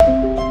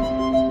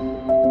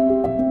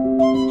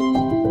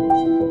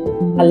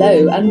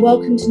Hello and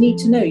welcome to Need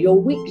to Know, your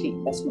weekly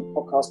investment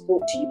podcast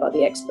brought to you by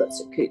the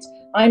experts at Coutts.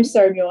 I'm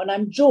Sarah Muir and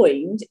I'm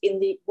joined in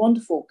the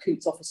wonderful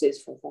Coutts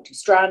offices, 440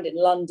 Strand in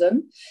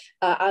London,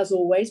 as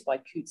always by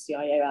Coutts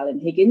CIO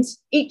Alan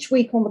Higgins. Each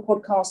week on the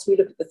podcast, we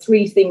look at the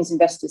three things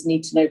investors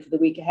need to know for the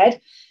week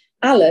ahead.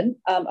 Alan,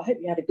 I hope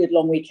you had a good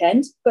long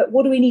weekend, but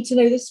what do we need to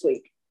know this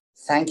week?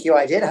 Thank you,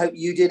 I did. I hope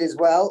you did as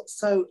well.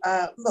 So,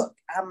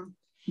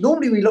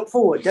 normally we look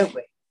forward, don't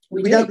we?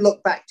 We don't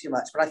look back too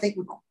much, but I think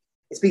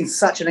it's been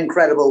such an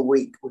incredible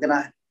week.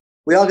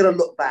 We are gonna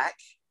look back,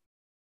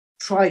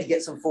 try to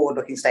get some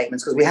forward-looking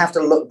statements because we have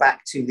to look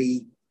back to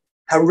the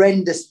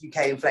horrendous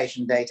UK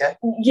inflation data.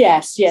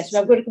 Yes.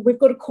 We've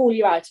got to call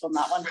you out on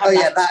that one.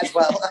 That as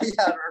well.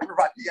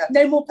 Right. Yeah.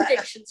 No more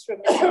predictions from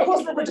me. It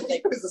wasn't a prediction;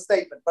 it was a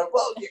statement. But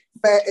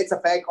it's a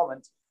fair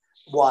comment.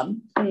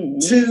 One,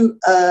 two,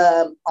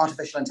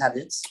 artificial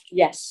intelligence.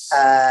 Yes.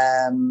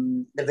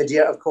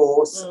 Nvidia, of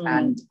course,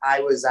 and I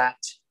was at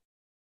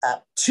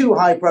two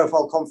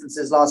high-profile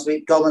conferences last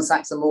week, Goldman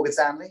Sachs and Morgan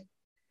Stanley,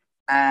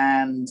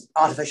 and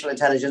artificial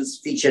intelligence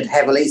featured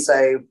heavily,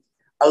 so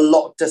a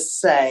lot to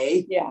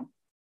say. Yeah.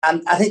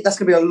 And I think that's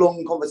going to be a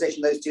long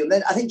conversation, those two. And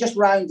then I think just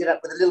rounded up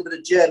with a little bit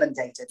of German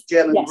data,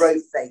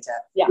 growth data,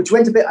 which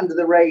went a bit under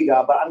the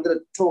radar, but I'm going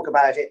to talk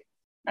about it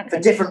for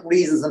different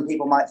reasons than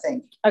people might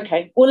think.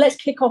 Okay. Well, let's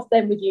kick off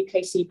then with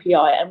UK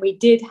CPI. And we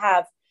did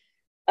have,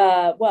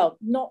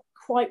 not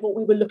quite what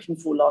we were looking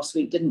for last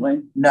week, didn't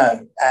we?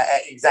 No,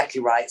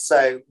 exactly right.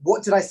 So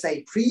what did I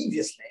say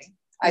previously?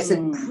 I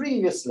said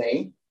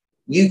previously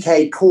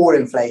UK core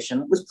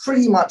inflation was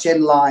pretty much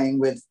in line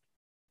with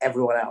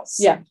everyone else.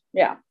 Yeah.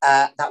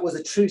 That was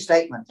a true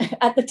statement.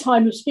 At the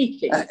time of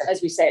speaking,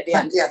 as we say at the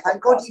end. Yeah,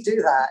 thank God you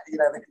do that,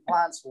 the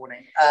compliance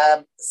warning.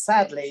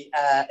 Sadly,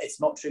 it's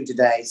not true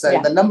today. So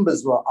the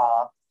numbers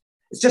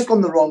it's just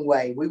gone the wrong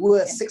way. We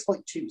were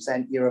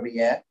 6.2% year over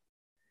year.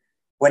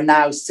 We're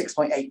now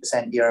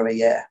 6.8% year over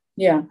year.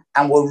 Yeah.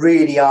 And we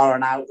really are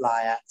an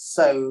outlier.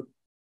 So,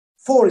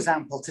 for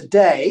example,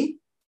 today,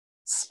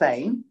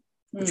 Spain,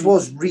 which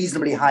was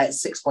reasonably high at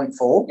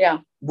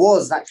 6.4,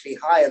 was actually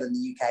higher than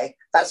the UK.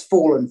 That's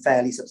fallen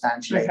fairly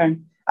substantially. Okay.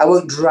 I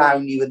won't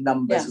drown you with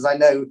numbers because I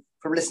know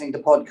from listening to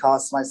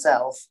podcasts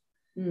myself,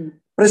 but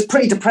it's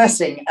pretty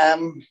depressing.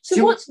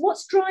 So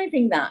what's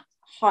driving that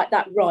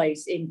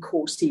rise in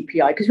core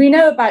CPI? Because we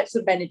know about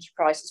sort of energy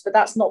prices, but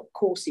that's not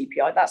core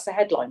CPI. That's the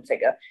headline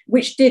figure,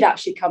 which did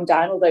actually come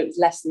down, although it was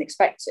less than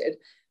expected.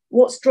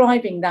 What's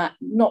driving that?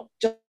 Not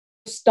just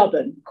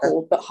stubborn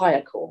core, but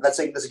higher core. That's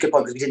a good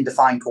point because we didn't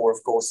define core,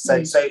 of course.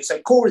 So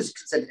core is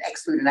considered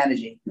ex-food and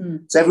energy.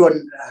 So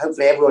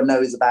hopefully everyone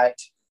knows about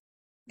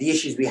the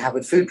issues we have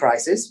with food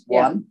prices.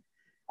 One,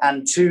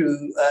 and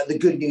two, the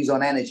good news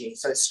on energy.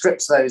 So it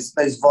strips those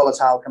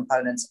volatile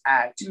components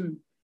out.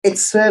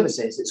 It's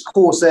services. It's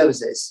core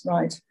services.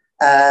 Right.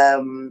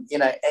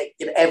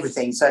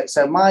 Everything.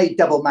 So my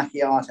double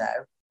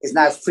macchiato is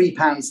now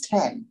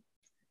 £3.10.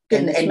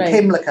 In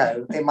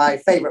Pimlico, in my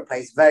favourite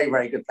place, very,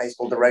 very good place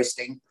called The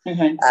Roasting.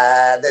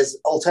 There's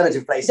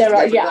alternative places.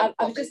 I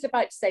was just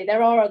about to say,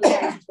 there are other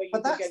places where you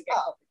can go get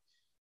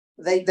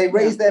coffee. They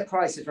raised their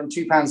prices from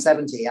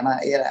 £2.70, and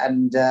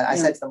I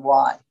said to them,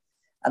 why?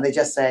 And they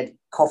just said,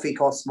 coffee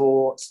costs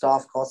more,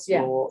 staff costs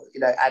more,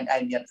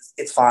 and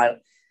it's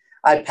fine.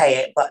 I pay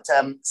it, but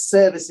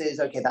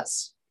services,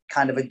 that's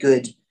kind of a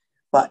good,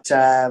 but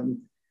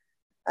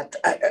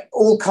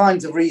all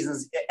kinds of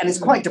reasons, and it's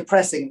quite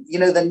depressing.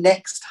 The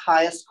next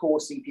highest core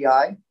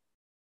CPI,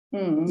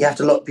 you have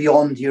to look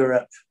beyond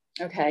Europe.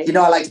 Okay.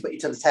 I like to put you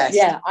to the test.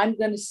 Yeah, I'm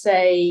going to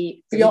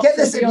say. If you get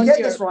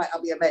this right,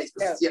 I'll be amazed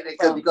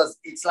because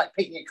it's like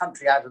picking a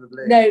country out of the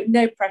blue.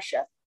 No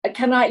pressure.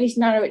 Can I at least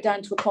narrow it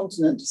down to a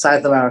continent?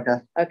 South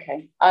America.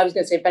 Okay. I was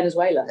going to say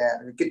Venezuela.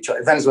 Yeah, good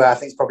choice. Venezuela, I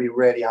think, is probably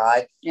really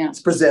high. Yeah. It's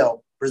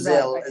Brazil.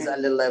 Brazil is a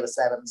little over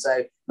 7.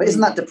 So, but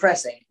isn't that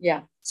depressing?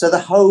 Yeah. So the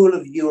whole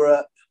of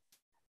Europe,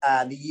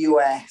 the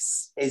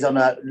US is on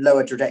a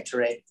lower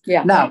trajectory.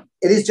 Yeah. Now,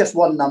 it is just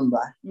one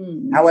number.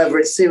 However,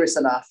 it's serious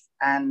enough,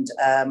 and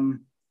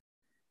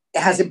it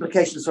has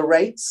implications for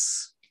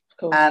rates.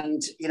 Cool.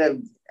 And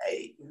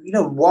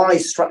why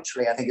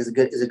structurally, I think is a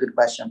good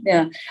question.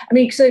 Yeah,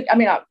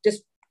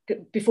 just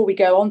before we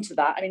go on to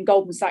that,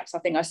 Goldman Sachs, I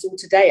think I saw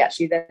today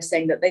actually, they're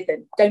saying that they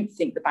don't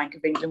think the Bank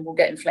of England will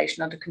get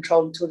inflation under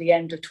control until the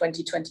end of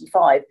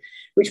 2025,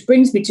 which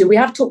brings me to, we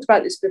have talked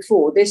about this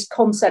before, this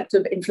concept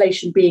of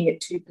inflation being at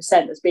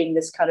 2% as being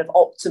this kind of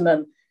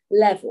optimum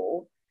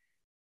level.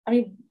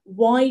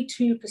 Why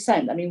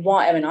 2%?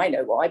 Why? I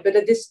know why, but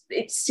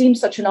it seems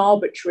such an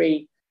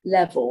arbitrary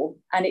level,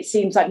 and it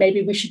seems like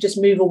maybe we should just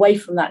move away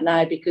from that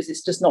now because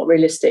it's just not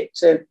realistic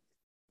to.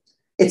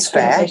 It's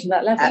fair.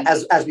 That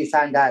level. As we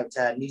found out,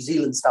 New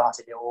Zealand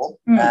started it all,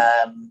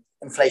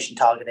 inflation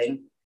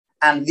targeting,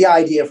 and the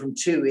idea from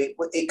 2,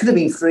 it could have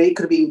been 3, it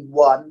could have been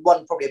 1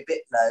 probably a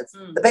bit low.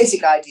 The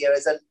basic idea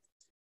is that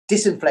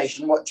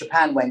disinflation, what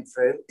Japan went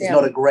through, is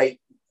not a great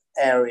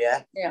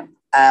area. Yeah.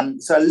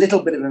 So a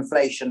little bit of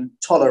inflation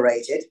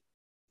tolerated,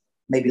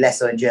 maybe less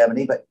so in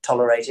Germany, but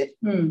tolerated.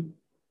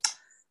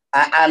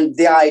 And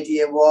the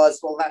idea was,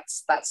 well,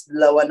 that's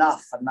low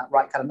enough and that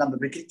right kind of number,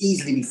 but it could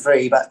easily be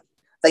 3, but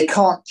they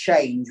can't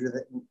change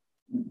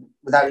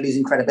without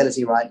losing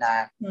credibility right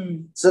now.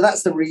 So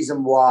that's the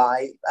reason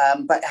why.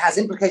 But it has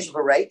implication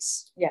for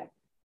rates. Yeah.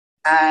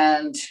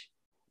 And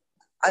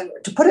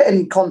to put it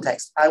in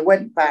context, I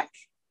went back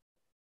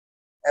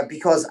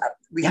because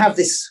we have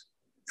this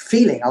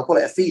feeling, I'll call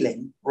it a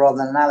feeling rather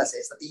than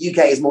analysis, that the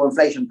UK is more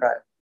inflation prone.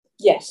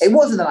 Yes. It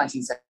was in the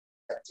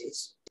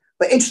 1970s.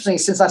 But interestingly,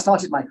 since I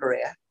started my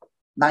career,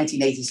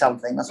 1980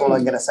 something, that's all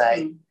I'm going to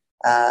say,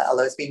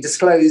 although it's been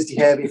disclosed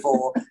here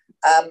before,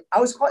 I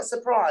was quite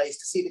surprised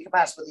to see the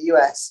capacity for the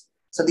US.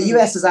 So the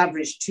US has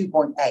averaged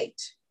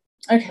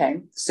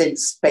 2.8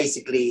 since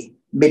basically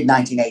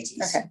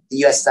mid-1980s. Okay.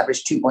 The US has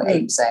averaged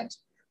 2.8%,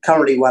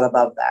 currently well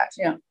above that.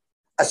 Yeah.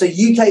 So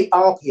UK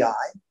RPI,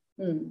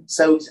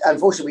 so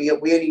unfortunately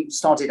we only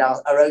started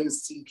our own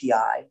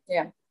CPI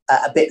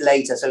a bit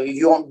later. So if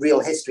you want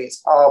real history,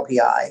 it's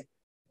RPI,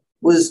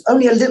 was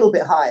only a little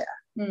bit higher.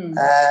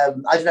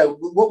 I don't know,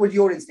 what would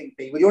your instinct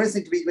be? Would your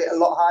instinct be a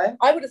lot higher?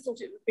 I would have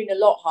thought it would have been a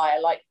lot higher,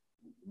 like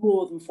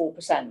more than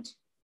 4%.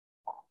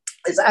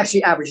 It's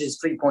actually averages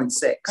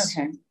 3.6.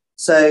 Okay.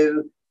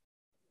 So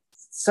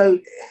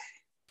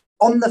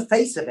on the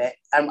face of it,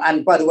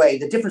 and by the way,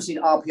 the difference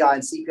between RPI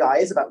and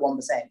CPI is about 1%.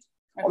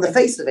 Okay. On the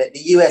face of it, the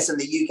US and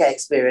the UK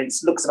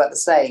experience looks about the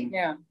same.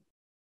 Yeah.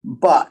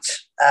 But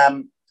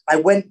I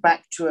went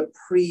back to a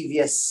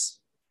previous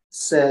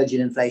surge in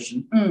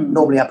inflation.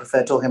 Normally I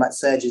prefer talking about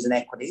surges in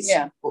equities.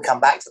 Yeah. We'll come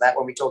back to that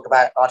when we talk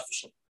about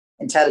artificial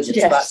intelligence.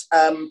 Yes.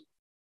 But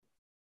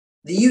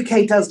the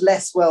UK does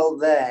less well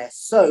there.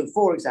 So,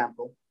 for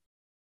example,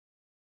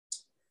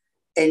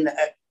 in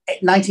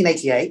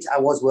 1988, I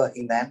was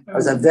working then. I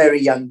was a very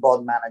young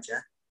bond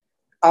manager.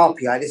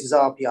 RPI, this is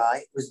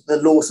RPI, was the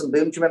Lawson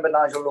boom. Do you remember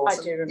Nigel Lawson?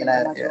 I do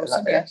remember Nigel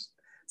Lawson, yes.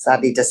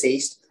 Sadly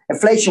deceased.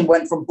 Inflation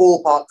went from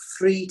ballpark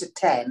 3 to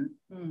 10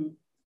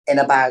 in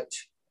about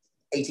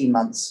 18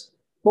 months.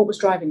 What was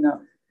driving that?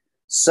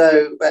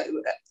 So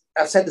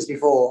I've said this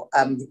before.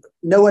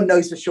 No one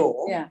knows for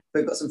sure. Yeah.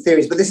 We've got some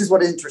theories, but this is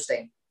what is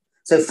interesting.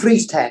 So 3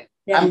 to 10.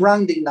 Yeah. I'm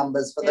rounding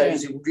numbers for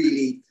those who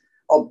really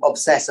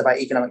obsess about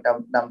economic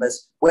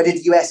numbers. Where did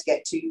the US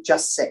get to?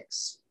 Just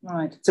 6.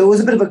 Right. So it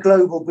was a bit of a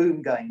global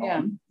boom going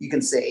on, you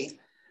can see.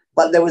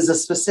 But there was a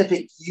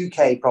specific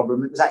UK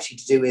problem. It was actually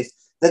to do with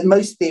that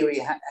most theory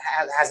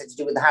has it to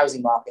do with the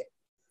housing market.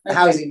 The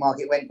housing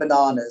market went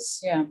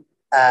bananas. Yeah.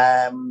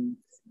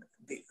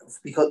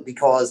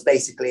 Because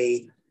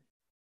basically,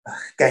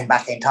 going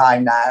back in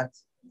time now,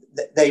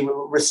 they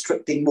were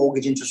restricting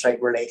mortgage interest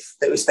rate relief.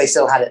 They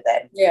still had it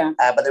then. Yeah.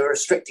 But they were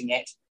restricting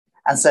it.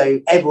 And so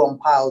everyone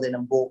piled in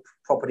and bought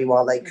property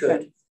while they could.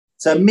 Okay.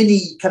 So a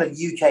mini kind of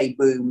UK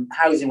boom,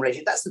 housing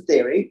related. That's the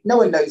theory. No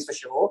one knows for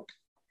sure.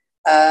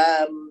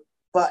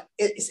 But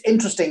it's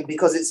interesting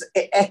because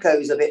it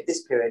echoes a bit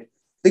this period.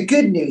 The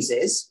good news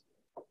is,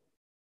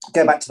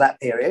 go back to that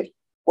period,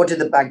 what did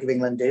the Bank of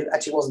England do?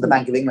 Actually, it wasn't the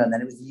Bank of England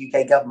then, it was the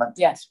UK government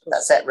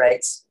that set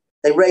rates.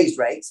 They raised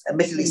rates,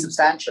 admittedly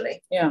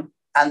substantially. Yeah.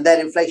 And then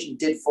inflation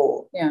did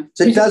fall. Yeah.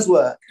 So it does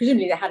work.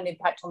 Presumably that had an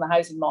impact on the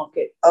housing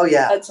market. Oh,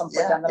 yeah. At some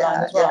point down the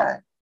line as well. Yeah.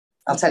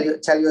 I'll tell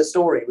you a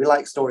story. We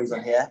like stories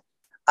on here.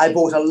 I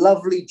bought a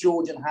lovely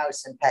Georgian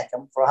house in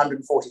Peckham for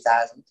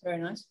 140,000. Very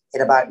nice.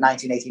 In about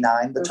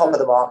 1989, the top of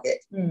the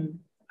market.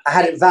 I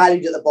had it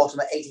valued at the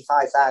bottom at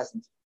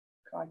 85,000.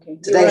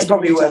 Today it's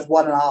probably worth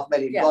 1.5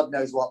 million. Yeah. God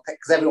knows what,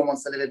 because everyone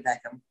wants to live in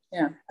Peckham.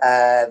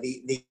 Yeah.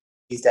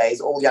 These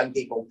days, all young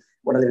people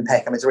want to live in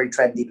Peckham. It's a very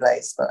trendy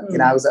place. But you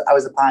know, I was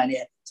a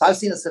pioneer. So I've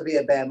seen a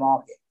severe bear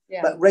market.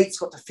 Yeah. But rates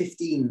got to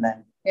 15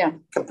 then. Yeah.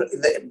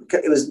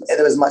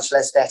 There was much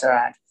less debt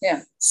around.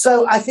 Yeah.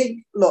 So I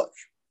think, look,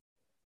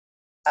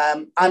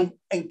 I'm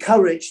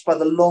encouraged by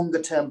the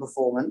longer term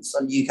performance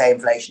on UK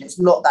inflation. It's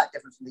not that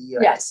different from the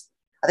US. Yes.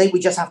 I think we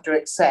just have to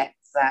accept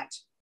that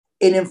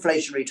in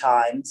inflationary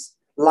times,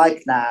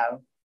 like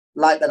now,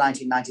 like the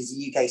 1990s,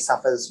 the UK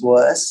suffers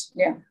worse.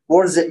 Yeah.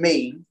 What does it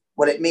mean?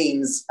 Well, it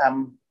means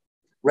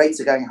rates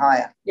are going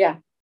higher. Yeah.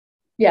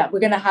 Yeah,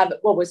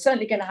 we're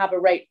certainly going to have a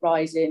rate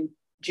rise in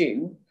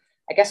June.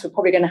 I guess we're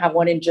probably going to have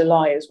one in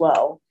July as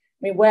well.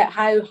 I mean,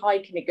 how high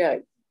can it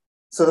go?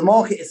 So the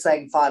market is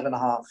saying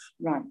 5.5.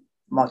 Right.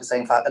 The market is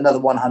saying another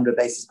 100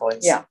 basis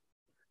points. Yeah.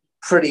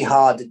 Pretty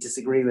hard to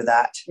disagree with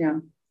that. Yeah.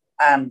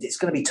 And it's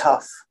going to be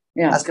tough.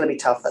 Yeah. That's going to be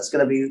tough. That's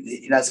going to be,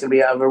 it's going to be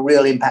a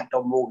real impact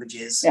on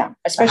mortgages. Yeah.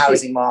 Especially the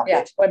housing market.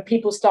 Yeah. When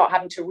people start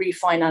having to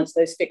refinance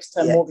those fixed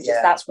term mortgages,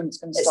 that's when it's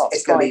going to start.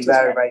 It's going to be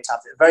very, very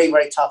tough. Very,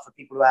 very tough for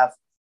people who have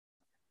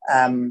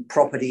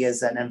property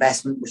as an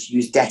investment, which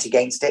use debt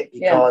against it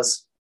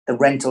because the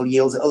rental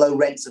yields, although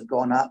rents have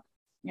gone up.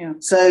 Yeah.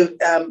 So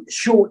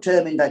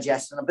short-term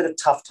indigestion, a bit of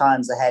tough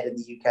times ahead in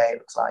the UK, it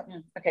looks like. Yeah.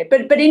 Okay.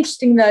 But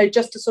interesting though,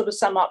 just to sort of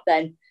sum up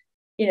then,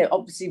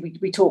 obviously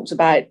we talked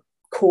about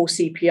core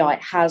CPI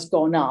has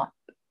gone up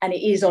and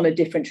it is on a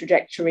different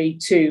trajectory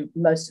to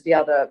most of the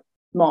other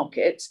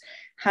markets.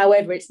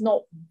 However, it's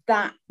not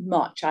that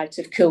much out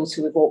of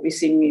kilter with what we're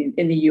seeing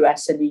in the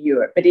US and in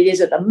Europe. But it is,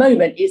 at the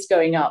moment, it's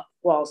going up,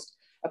 whilst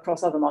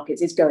across other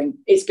markets it's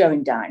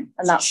going down.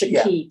 And that's the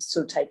key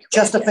sort of takeaway.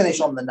 Just to finish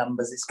on the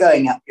numbers, it's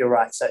going up, you're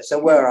right. So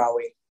where are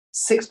we?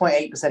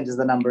 6.8% is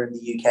the number in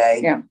the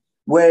UK. Yeah.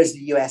 Whereas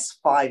the US,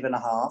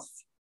 5.5%.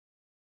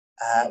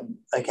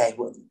 Okay,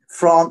 well,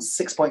 France,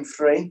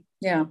 6.3%.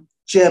 Yeah.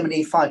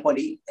 Germany,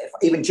 5.8%.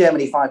 Even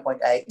Germany,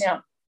 5.8%. Yeah.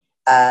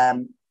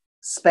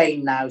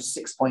 Spain now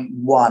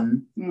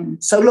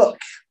 6.1%. So look,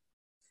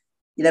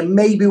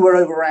 maybe we're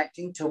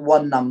overreacting to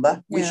one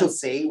number. We shall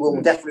see.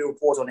 We'll definitely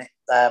report on it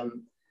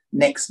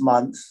next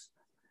month.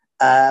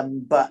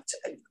 But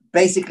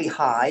basically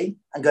high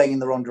and going in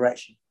the wrong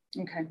direction.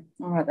 Okay.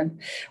 All right then.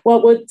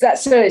 Well,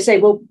 that's so to say.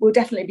 We'll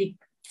definitely be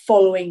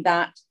following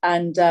that.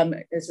 And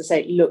as I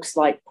say, it looks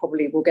like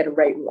probably we'll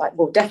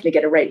definitely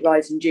get a rate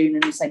rise in June,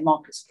 and the same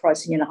markets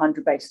pricing in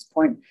 100 basis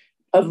point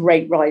of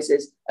rate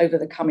rises over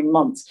the coming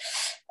months.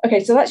 Okay,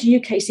 so that's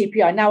UK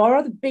CPI. Now, our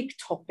other big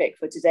topic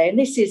for today, and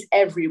this is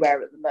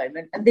everywhere at the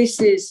moment, and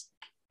this is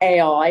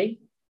AI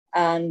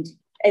and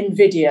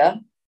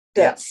Nvidia.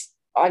 That's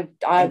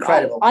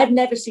incredible. I've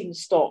never seen the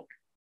stock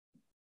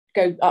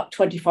go up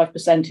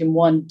 25% in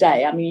one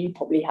day. I mean, you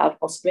probably have,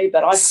 possibly,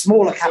 but I've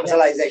smaller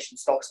capitalization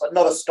stocks, but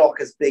not a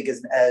stock as big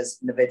as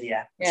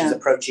Nvidia, which is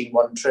approaching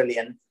 1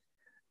 trillion.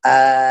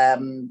 So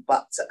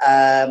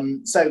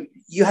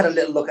you had a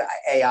little look at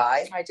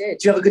AI. I did.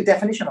 Do you have a good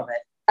definition of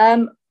it?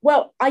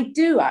 Well, I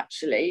do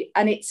actually,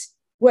 and it's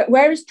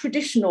whereas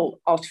traditional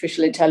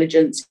artificial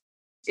intelligence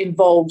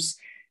involves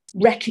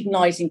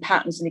recognizing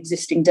patterns in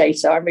existing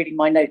data. I'm reading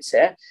my notes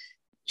here.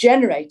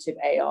 Generative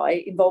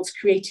AI involves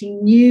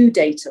creating new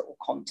data or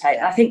content.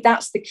 And I think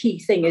that's the key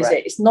thing, is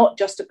it? It's not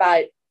just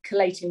about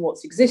collating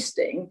what's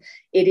existing.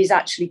 It is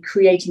actually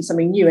creating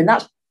something new. And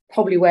that's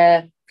probably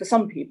where, for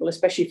some people,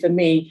 especially for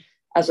me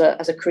as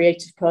a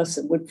creative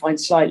person, would find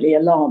slightly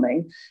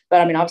alarming.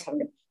 But I mean, I was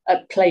having a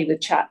play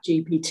with Chat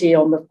GPT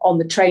on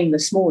the train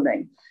this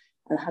morning,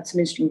 and had some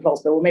interesting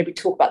results, but we'll maybe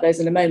talk about those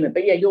in a moment.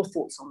 But yeah, your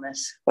thoughts on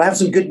this? Well, I have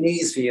some good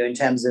news for you in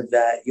terms of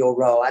your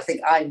role. I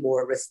think I'm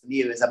more at risk than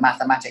you as a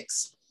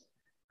mathematics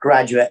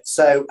graduate.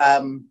 So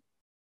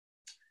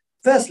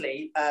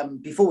firstly,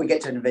 before we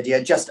get to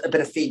Nvidia, just a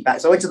bit of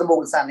feedback. So I went to the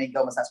Morgan Stanley and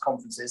Goldman Sachs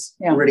conferences.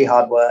 Really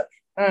hard work.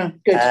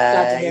 Good.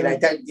 Glad to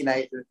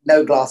hear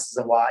no glasses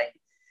of wine.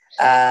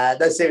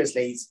 No,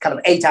 seriously, it's kind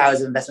of 8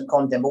 hours of investment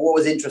content. But what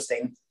was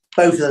interesting,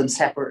 both of them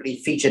separately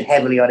featured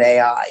heavily on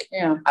AI.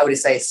 I would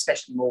say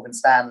especially Morgan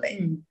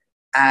Stanley.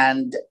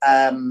 And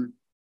the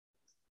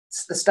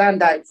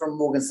standout from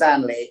Morgan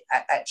Stanley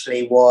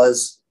actually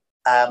was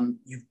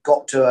you've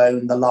got to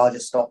own the larger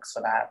stocks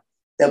for now.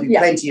 There'll be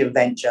plenty of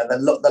venture.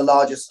 The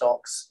larger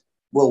stocks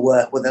will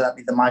work, whether that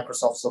be the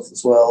Microsofts of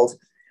this world.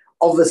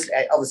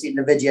 Obviously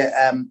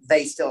Nvidia,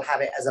 they still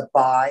have it as a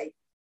buy.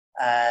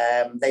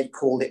 They've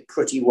called it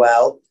pretty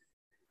well.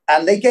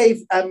 And they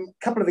gave a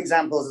couple of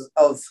examples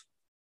of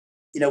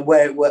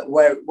where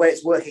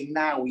it's working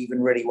now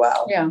even really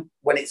well.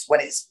 When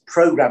it's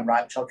programmed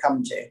right, which I'll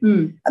come to.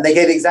 And they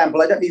gave the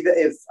example. I don't know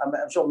if I'm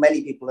sure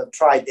many people have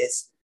tried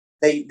this.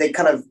 They've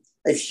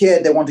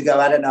heard they want to go,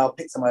 I don't know, I'll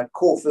pick somewhere,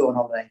 Corfu on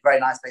holiday, very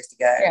nice place to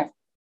go.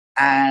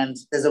 And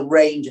there's a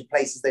range of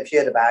places they've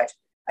heard about.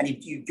 And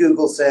you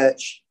Google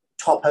search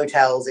top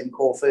hotels in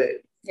Corfu.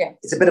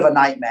 It's a bit of a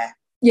nightmare.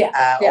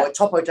 Or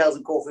top hotels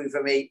in Corfu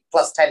for me,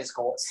 plus tennis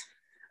courts.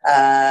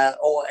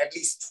 Or at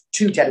least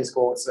 2 tennis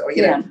courts. Or,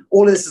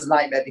 all of this is a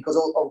nightmare because,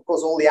 of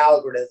course, all the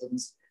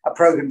algorithms are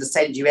programmed to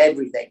send you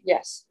everything.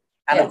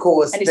 And, of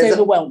course... And it's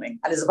overwhelming.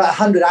 And there's about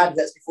 100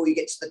 adverts before you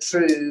get to the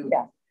true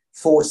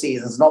Four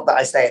Seasons. Not that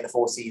I stay at the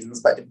Four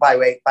Seasons, but by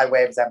way of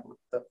example,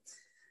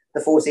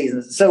 the Four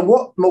Seasons. So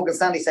what Morgan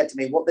Stanley said to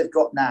me, what they've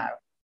got now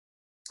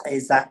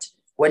is that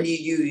when you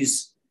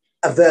use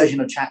a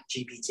version of Chat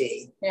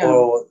GPT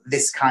or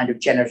this kind of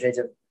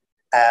generative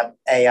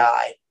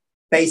AI,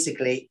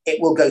 basically,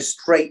 it will go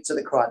straight to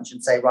the crunch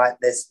and say, right,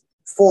 there's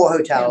 4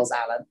 hotels,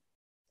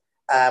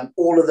 Alan.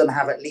 All of them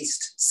have at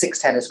least 6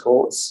 tennis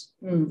courts,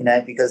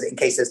 because in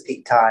case there's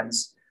peak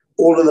times.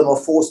 All of them are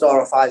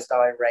 4-star or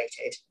 5-star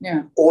rated.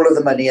 All of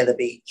them are near the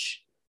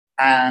beach.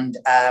 And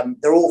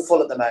they're all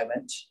full at the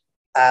moment.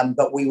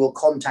 But we will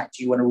contact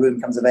you when a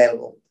room comes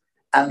available.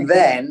 And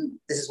then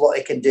this is what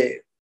it can do.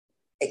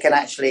 It can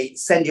actually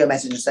send you a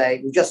message and say,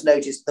 we've just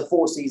noticed the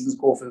Four Seasons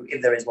Corfu,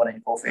 if there is one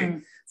in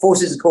Corfu. Four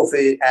Seasons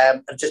Corfu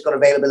have just got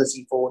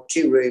availability for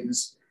 2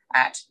 rooms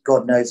at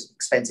God knows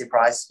expensive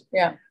price.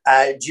 Do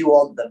you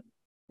want them?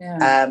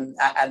 And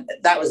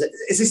that was it.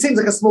 It seems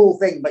like a small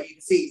thing, but you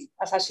can see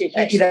that's actually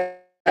a huge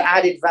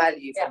added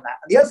value from that.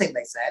 And the other thing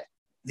they said,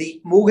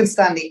 the Morgan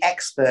Stanley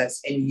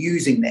experts in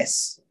using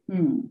this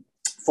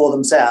for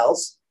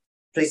themselves,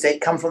 please say,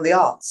 come from the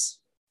arts.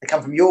 They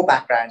come from your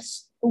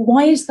backgrounds.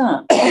 Why is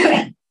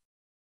that?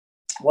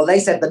 Well, they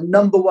said the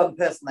number one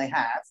person they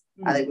have,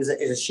 and it was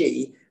a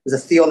she, was a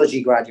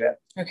theology graduate.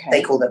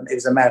 They called it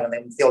was a Maryland, they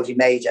were a theology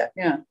major.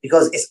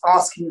 Because it's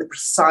asking the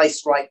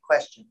precise right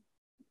question.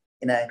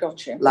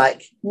 Gotcha.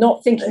 Like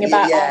not thinking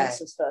about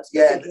answers first,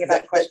 but thinking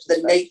about questions the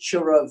first.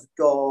 nature of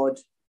God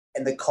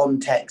in the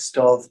context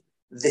of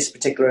this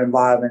particular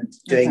environment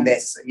doing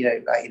this,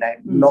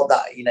 not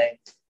that,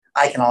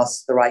 I can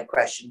ask the right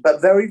question,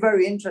 but very,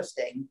 very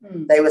interesting.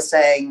 They were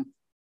saying,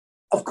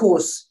 of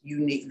course,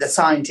 the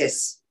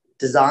scientists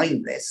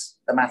designed this,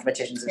 the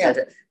mathematicians,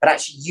 etc., but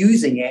actually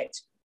using it,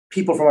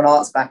 people from an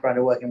arts background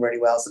are working really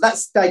well. So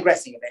that's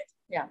digressing a bit.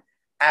 Yeah.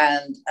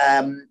 And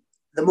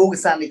the Morgan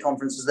Stanley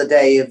conference was the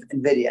day of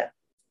Nvidia.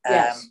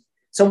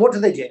 So what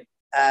did they do?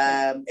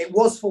 It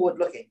was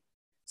forward-looking.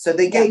 So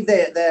they gave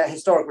their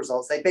historic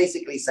results. They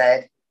basically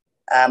said,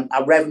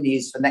 our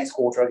revenues for next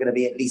quarter are going to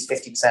be at least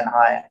 50%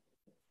 higher.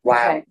 Wow.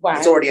 Okay. Wow.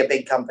 It's already a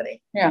big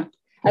company. Yeah.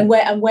 And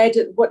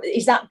what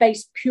is that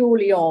based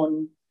purely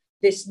on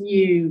this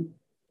new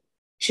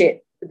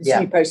chip, this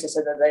new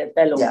processor that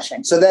they're launching?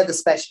 Yeah. So they're the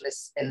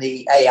specialists in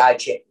the AI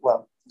chip.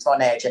 Well, it's not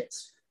an AI chip.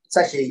 It's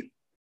actually,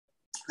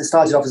 it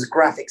started off as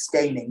graphics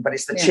gaming, but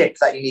it's the chip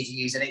that you need to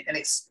use. And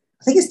it's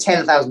I think it's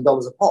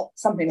 $10,000 a pop.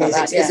 Something like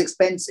that. It's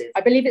expensive.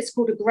 I believe it's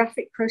called a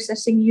graphic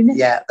processing unit.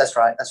 Yeah, that's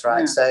right.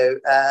 Yeah. So,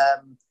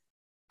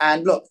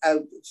 and look,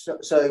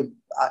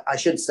 I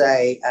should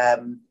say,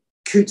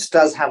 Coots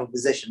does have a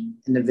position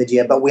in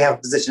Nvidia, but we have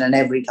a position in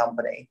every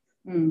company.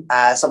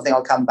 Something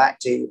I'll come back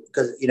to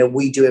because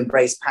we do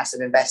embrace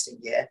passive investing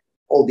here,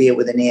 albeit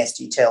with an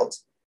ESG tilt,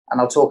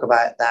 and I'll talk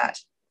about that.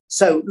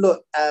 So,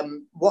 look,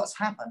 what's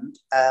happened?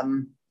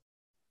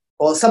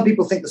 Well, some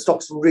people think the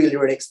stock's really,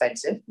 really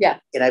expensive. Yeah.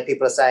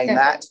 People are saying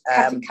that.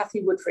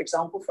 Kathy Wood, for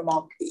example, from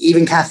ARK.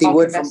 Even Kathy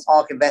Wood from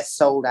ARK Invest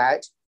sold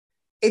out.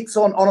 It's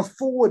on a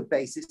forward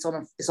basis.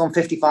 It's on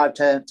 55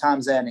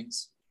 times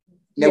earnings.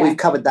 We've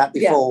covered that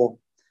before.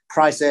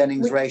 Price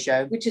earnings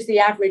ratio, which is the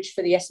average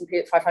for the S&P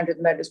at 500 at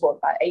the moment, is what,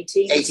 about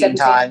 18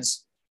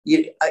 times.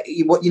 You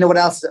know what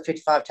else is at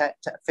 55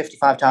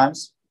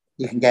 times?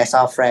 You can guess.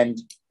 Our friend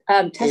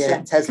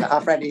Tesla.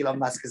 Our friend Elon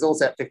Musk is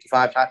also at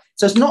 55 times.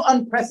 So it's not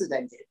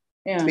unprecedented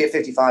to be at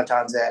 55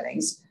 times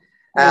earnings.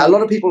 A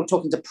lot of people are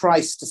talking to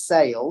price to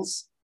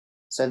sales.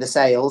 So the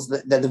sales,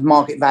 the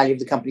market value of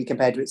the company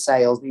compared to its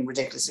sales being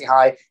ridiculously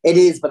high. It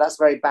is, but that's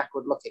very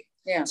backward looking.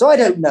 Yeah. So I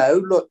don't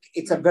know. Look,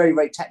 it's a very,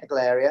 very technical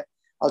area.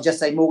 I'll just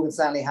say Morgan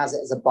Stanley has it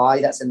as a buy.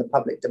 That's in the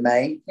public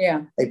domain.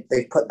 Yeah.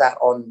 They put that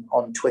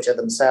on Twitter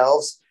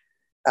themselves.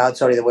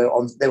 Sorry, they were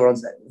on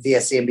via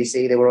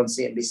CNBC. They were on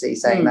CNBC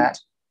saying that.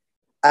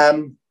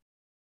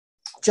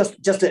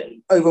 Just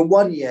over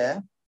 1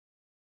 year,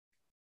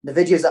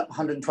 Nvidia's up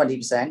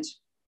 120%.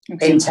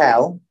 Okay.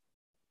 Intel,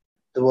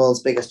 the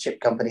world's biggest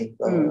chip company,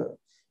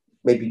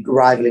 maybe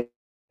rivaling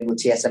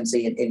with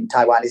TSMC in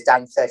Taiwan, is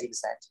down 30%.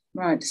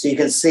 Right. So you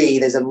can see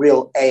there's a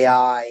real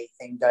AI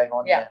thing going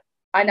on here.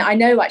 I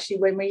know actually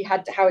when we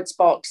had Howard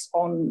Sparks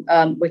on,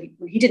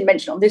 he didn't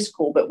mention it on this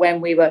call, but when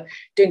we were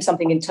doing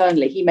something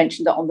internally, he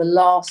mentioned that on the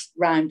last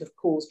round of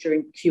calls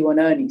during Q1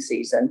 earnings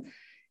season,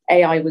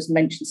 AI was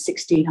mentioned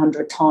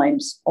 1,600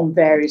 times on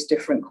various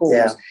different calls.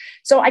 Yeah.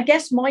 So I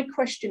guess my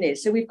question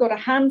is, so we've got a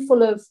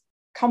handful of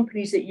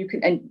companies that you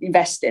can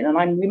invest in,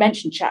 and we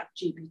mentioned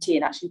ChatGPT,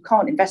 and actually you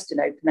can't invest in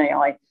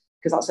OpenAI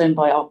because that's owned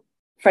by our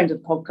friend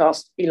of the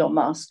podcast, Elon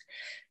Musk.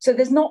 So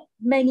there's not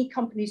many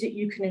companies that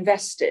you can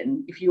invest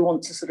in if you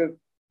want to sort of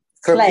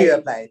pure play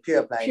of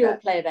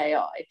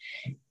AI.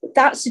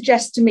 That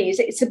suggests to me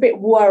it's a bit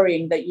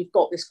worrying that you've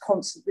got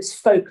this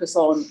focus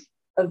on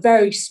a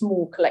very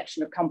small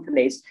collection of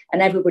companies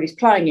and everybody's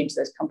playing into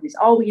those companies.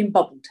 Are we in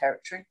bubble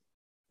territory?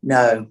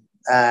 No,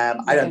 I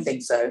don't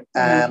think so.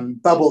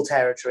 Bubble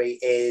territory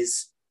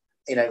is,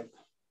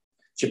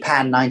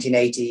 Japan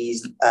 1980s,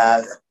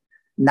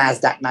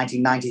 NASDAQ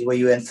 1990s, where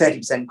you earn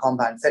 30%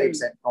 compound,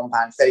 30%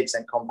 compound,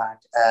 30% compound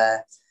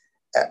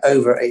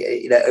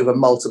over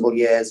multiple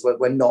years.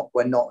 We're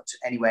not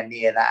anywhere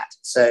near that.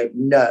 So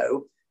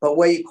no, but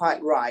where you're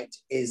quite right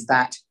is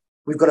that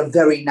we've got a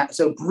very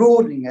so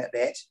broadening it a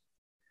bit.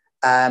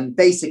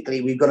 Basically,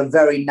 we've got a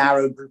very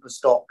narrow group of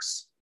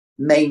stocks,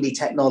 mainly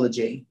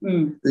technology,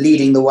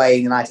 leading the way in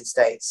the United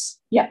States.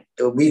 Yeah,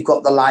 we've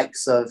got the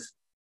likes of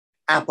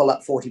Apple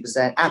up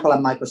 40%. Apple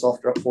and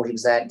Microsoft are up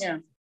 40%.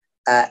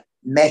 Yeah.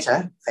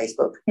 Meta,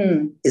 Facebook,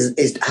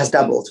 has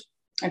doubled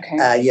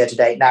year to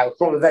date. Now,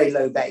 from a very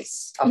low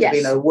base, after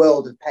being a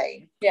world of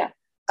pain. Yeah.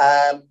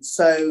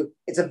 So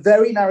it's a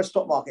very narrow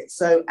stock market.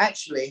 So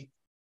actually,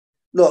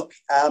 look,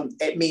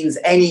 it means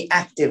any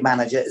active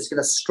manager is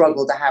going to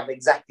struggle to have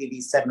exactly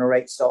these 7 or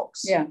 8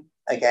 stocks. Yeah.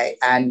 Okay.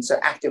 And so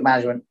active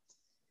management.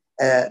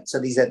 So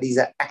these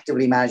are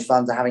actively managed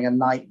funds are having a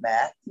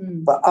nightmare.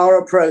 But our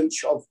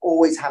approach of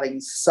always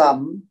having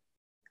some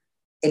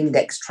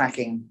index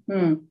tracking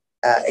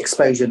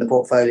exposure in the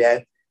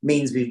portfolio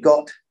means we've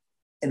got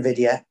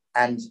Nvidia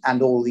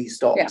and all these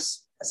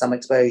stocks, some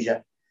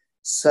exposure.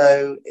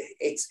 So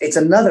it's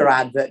another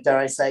advert, dare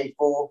I say,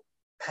 for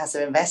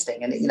passive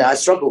investing. And I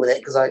struggle with it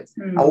because I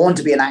want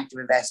to be an active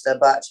investor.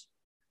 But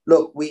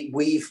look,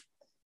 we've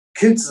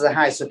Coots as a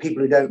house, for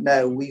people who don't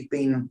know, we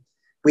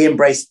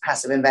embraced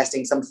passive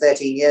investing some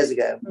 13 years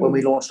ago when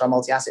we launched our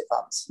multi-asset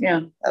funds.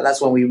 Yeah, that's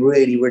when we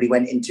really, really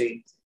went into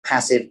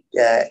passive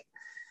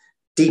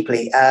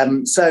deeply.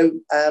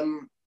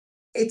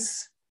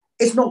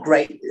 It's not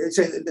great.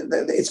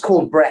 It's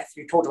called breadth.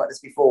 We talked about this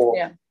before.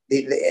 Yeah.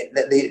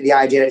 The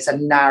idea it's a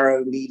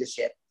narrow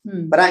leadership,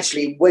 but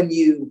actually, when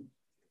you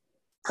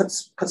put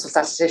some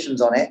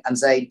statisticians on it and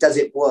say, does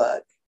it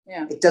work?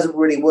 Yeah. It doesn't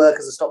really work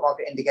as a stock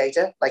market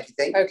indicator, like you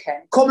think. Okay.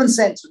 Common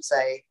sense would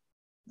say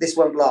this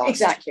won't last.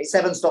 Exactly.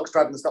 7 stocks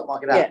driving the stock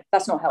market up. Yeah,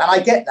 that's not helpful. And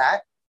I get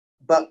that,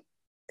 but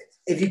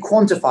if you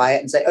quantify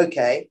it and say,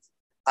 okay,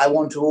 I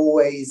want to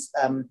always,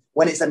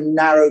 when it's a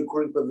narrow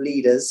group of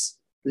leaders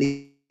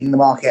leading the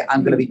market,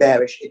 I'm going to be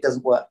bearish. It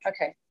doesn't work.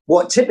 Okay.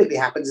 What typically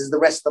happens is the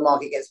rest of the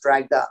market gets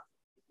dragged up.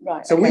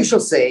 Right. So we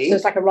shall see. So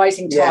it's like a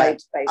rising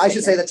tide, basically. I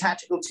should say the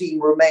tactical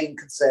team remain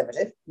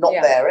conservative, not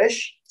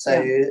bearish.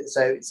 So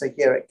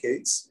here at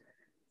Coots,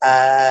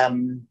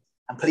 I'm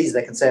pleased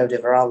they're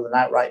conservative rather than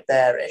outright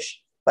bearish.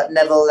 But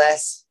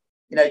nevertheless,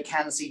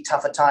 can see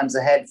tougher times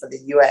ahead for the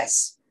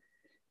US.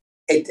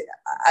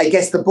 I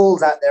guess the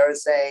bulls out there are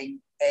saying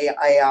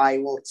AI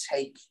will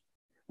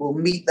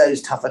meet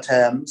those tougher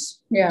times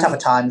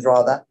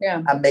rather,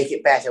 and make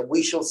it better.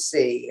 We shall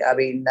see. I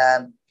mean,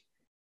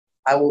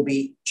 I will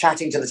be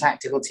chatting to the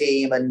tactical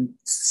team and,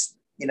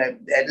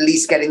 at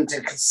least getting to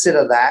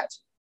consider that,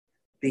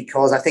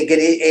 because I think it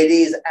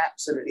is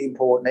absolutely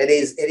important. It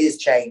is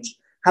change.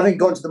 Having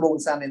gone to the Morgan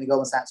Stanley and the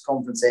Goldman Sachs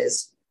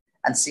conferences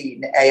and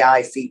seen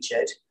AI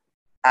featured,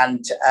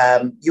 and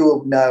you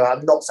will know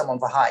I'm not someone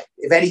for hype.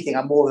 If anything,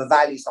 I'm more of a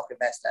value stock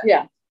investor.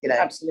 Yeah,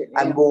 absolutely.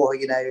 I'm more,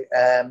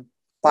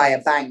 buy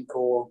a bank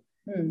or,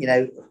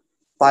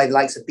 buy the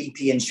likes of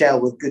BP and Shell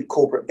with good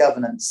corporate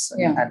governance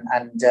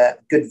and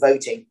good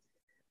voting.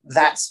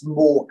 That's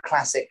more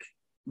classic,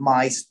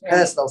 my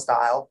personal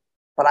style.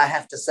 But I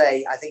have to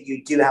say, I think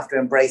you do have to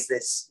embrace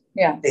this.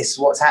 Yeah. This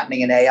what's happening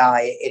in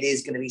AI. It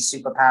is going to be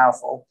super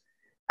powerful,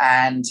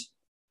 and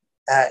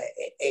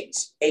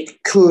it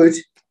could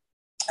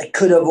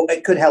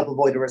help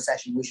avoid a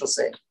recession. We shall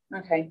see.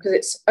 Okay, because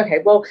it's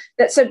okay. Well,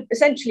 so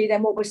essentially,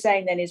 then what we're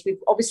saying then is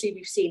we've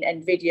seen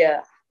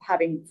Nvidia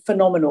having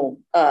phenomenal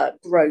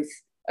growth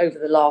over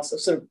the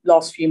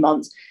last few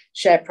months.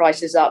 Share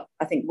price is up.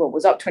 I think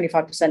was up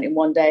 25% in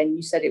one day, and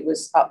you said it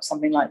was up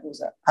something like, what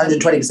was it?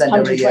 120%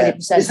 over a year.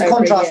 It's the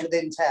contrast with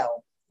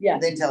Intel. Yeah,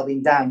 with Intel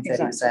being down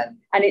 30%. Exactly.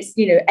 And it's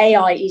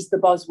AI is the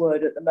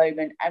buzzword at the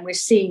moment, and we're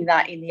seeing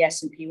that in the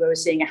S&P, where we're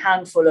seeing a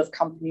handful of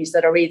companies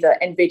that are either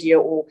Nvidia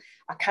or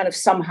are kind of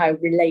somehow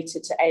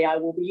related to AI,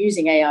 will be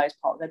using AI as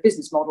part of their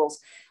business models,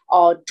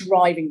 are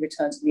driving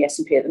returns in the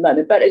S&P at the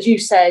moment. But as you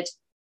said,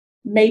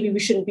 maybe we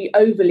shouldn't be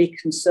overly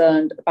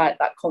concerned about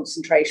that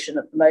concentration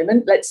at the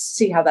moment. Let's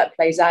see how that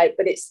plays out.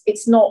 But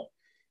it's not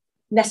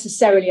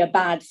necessarily a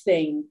bad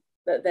thing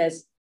that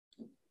there's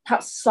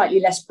perhaps slightly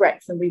less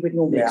breadth than we would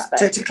normally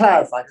expect. To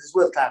clarify, because it's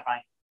worth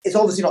clarifying, it's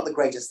obviously not the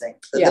greatest thing.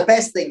 The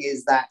best thing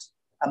is that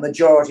a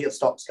majority of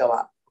stocks go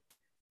up.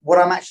 What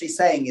I'm actually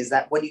saying is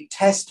that when you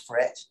test for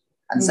it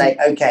and say,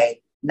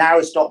 okay,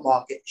 narrow stock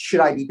market, should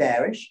I be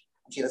bearish?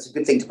 Actually, that's a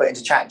good thing to put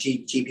into chat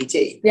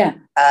GPT. Yeah.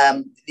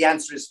 The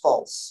answer is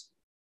false.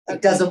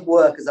 It doesn't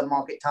work as a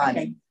market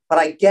timing, but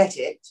I get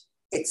it.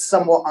 It's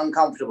somewhat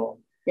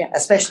uncomfortable. Yeah.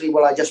 Especially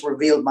when I just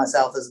revealed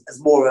myself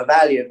as more of a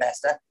value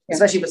investor,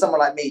 especially for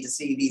someone like me to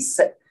see these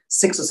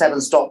 6 or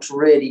 7 stocks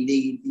really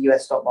lead the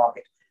US stock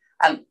market.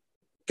 And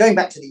going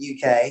back to the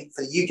UK,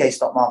 for the UK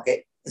stock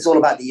market, it's all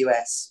about the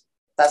US.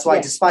 That's why,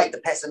 despite the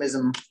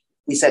pessimism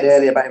we said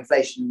earlier about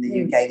inflation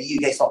in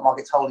the UK stock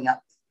market's holding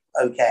up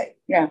okay.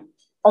 Yeah.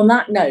 On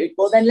that note,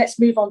 well, then let's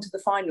move on to the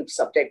final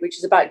subject, which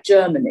is about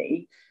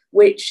Germany,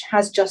 which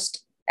has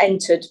just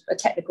entered a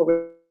technical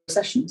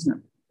recession, isn't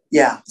it?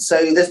 Yeah,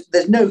 so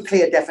there's no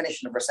clear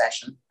definition of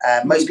recession.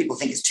 Most people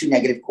think it's 2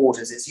 negative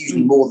quarters. It's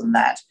usually more than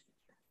that.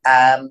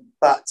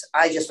 But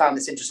I just found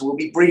this interesting. We'll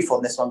be brief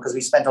on this one because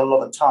we spent a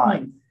lot of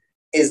time.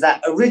 Is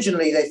that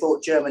originally they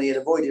thought Germany had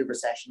avoided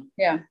recession.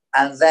 Yeah.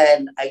 And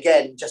then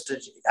again,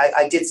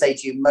 I did say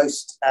to you,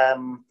 most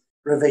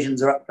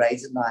revisions are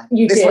upgrades, didn't I?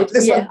 You did.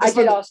 I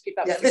did ask you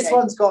that. This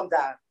one's gone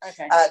down.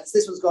 Okay.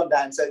 This one's gone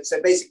down. So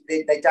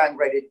basically they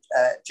downgraded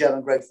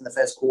German growth in the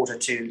first quarter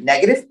to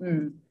negative.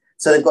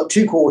 So they've got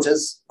 2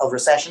 quarters of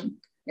recession.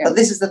 Yeah. But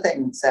this is the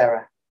thing,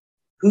 Sarah.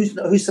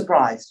 Who's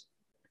surprised?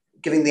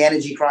 Given the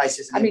energy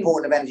crisis and the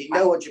importance of energy,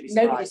 no one should be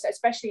surprised. Nobody,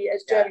 especially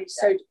as Germany is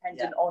so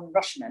dependent on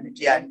Russian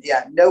energy.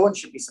 Yeah, no one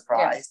should be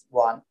surprised,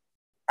 one.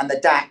 And the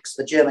DAX,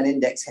 the German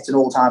index, hit an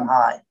all-time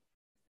high.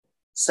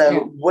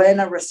 So when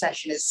a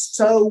recession is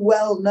so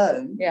well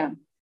known,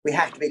 we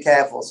have to be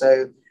careful.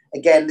 So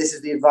again, this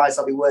is the advice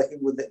I'll be working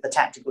with the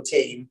tactical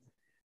team.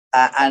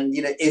 And,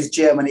 is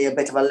Germany a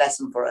bit of a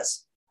lesson for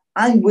us?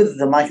 I'm with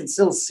them. I can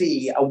still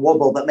see a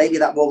wobble, but maybe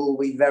that wobble will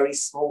be very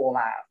small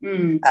now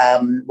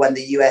when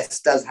the US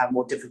does have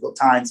more difficult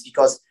times,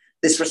 because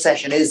this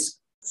recession is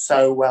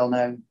so well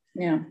known.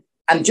 Yeah.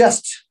 And so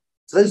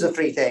those are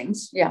 3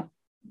 things. Yeah.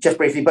 Just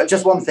briefly, but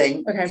just one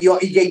thing. Okay. You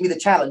gave me the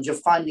challenge of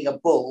finding a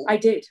bull. I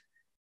did.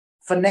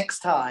 For next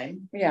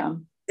time. Yeah.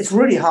 It's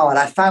really hard.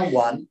 I found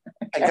one.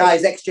 A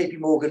guy's ex-JP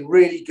Morgan,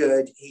 really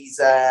good. He's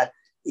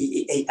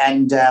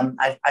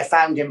I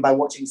found him by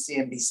watching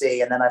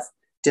CNBC, and then I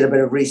did a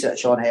bit of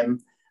research on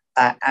him,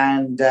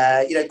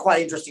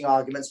 quite interesting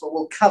arguments. But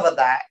we'll cover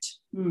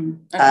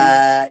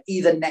that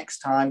either next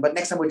time. But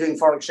next time we're doing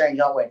foreign exchange,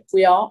 aren't we?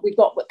 We are. We've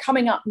got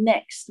coming up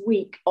next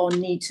week on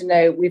Need to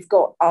Know. We've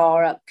got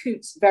our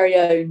Coutts' very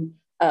own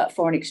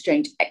foreign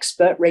exchange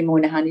expert, Ray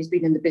Moynihan. He's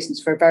been in the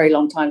business for a very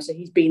long time, so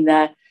he's been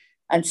there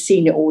and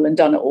seen it all and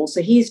done it all.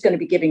 So he's going to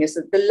be giving us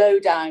the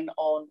lowdown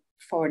on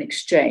foreign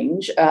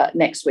exchange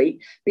next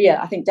week. But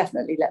yeah, I think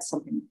definitely let's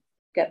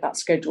get that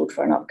scheduled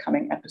for an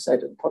upcoming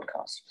episode of the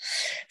podcast.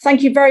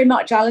 Thank you very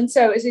much, Alan.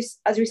 So as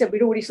we said,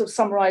 we'd already sort of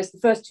summarised the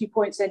first 2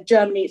 points there.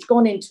 Germany, it's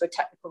gone into a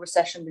technical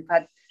recession. We've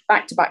had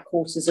back-to-back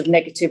quarters of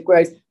negative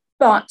growth.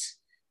 But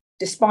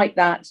despite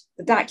that,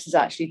 the DAX is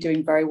actually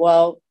doing very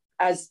well.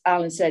 As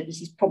Alan said, this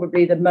is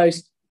probably the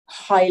most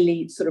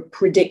highly sort of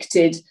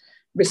predicted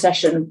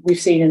recession we've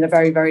seen in a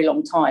very, very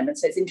long time. And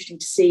so it's interesting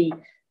to see,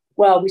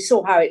 well, we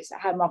saw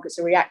how markets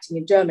are reacting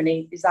in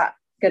Germany. Is that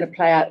going to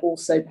play out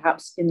also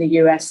perhaps in the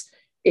US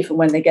if and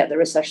when they get the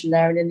recession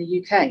there, and in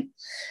the UK?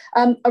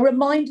 A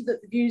reminder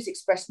that the views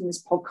expressed in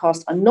this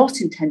podcast are not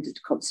intended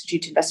to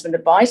constitute investment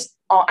advice,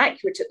 are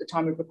accurate at the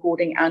time of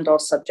recording, and are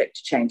subject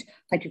to change.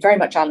 Thank you very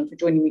much, Alan, for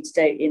joining me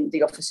today in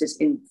the offices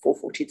in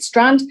 440 The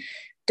Strand.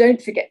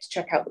 Don't forget to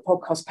check out the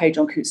podcast page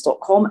on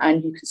Coutts.com,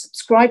 and you can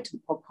subscribe to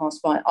the podcast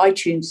via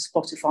iTunes,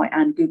 Spotify,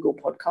 and Google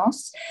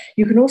Podcasts.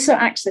 You can also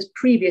access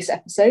previous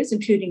episodes,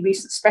 including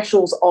recent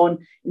specials on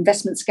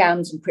investment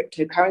scams and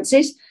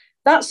cryptocurrencies.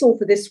 That's all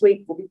for this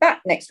week. We'll be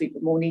back next week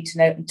with more Need to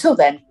Know. Until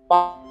then,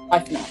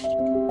 bye for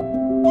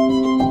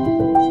now.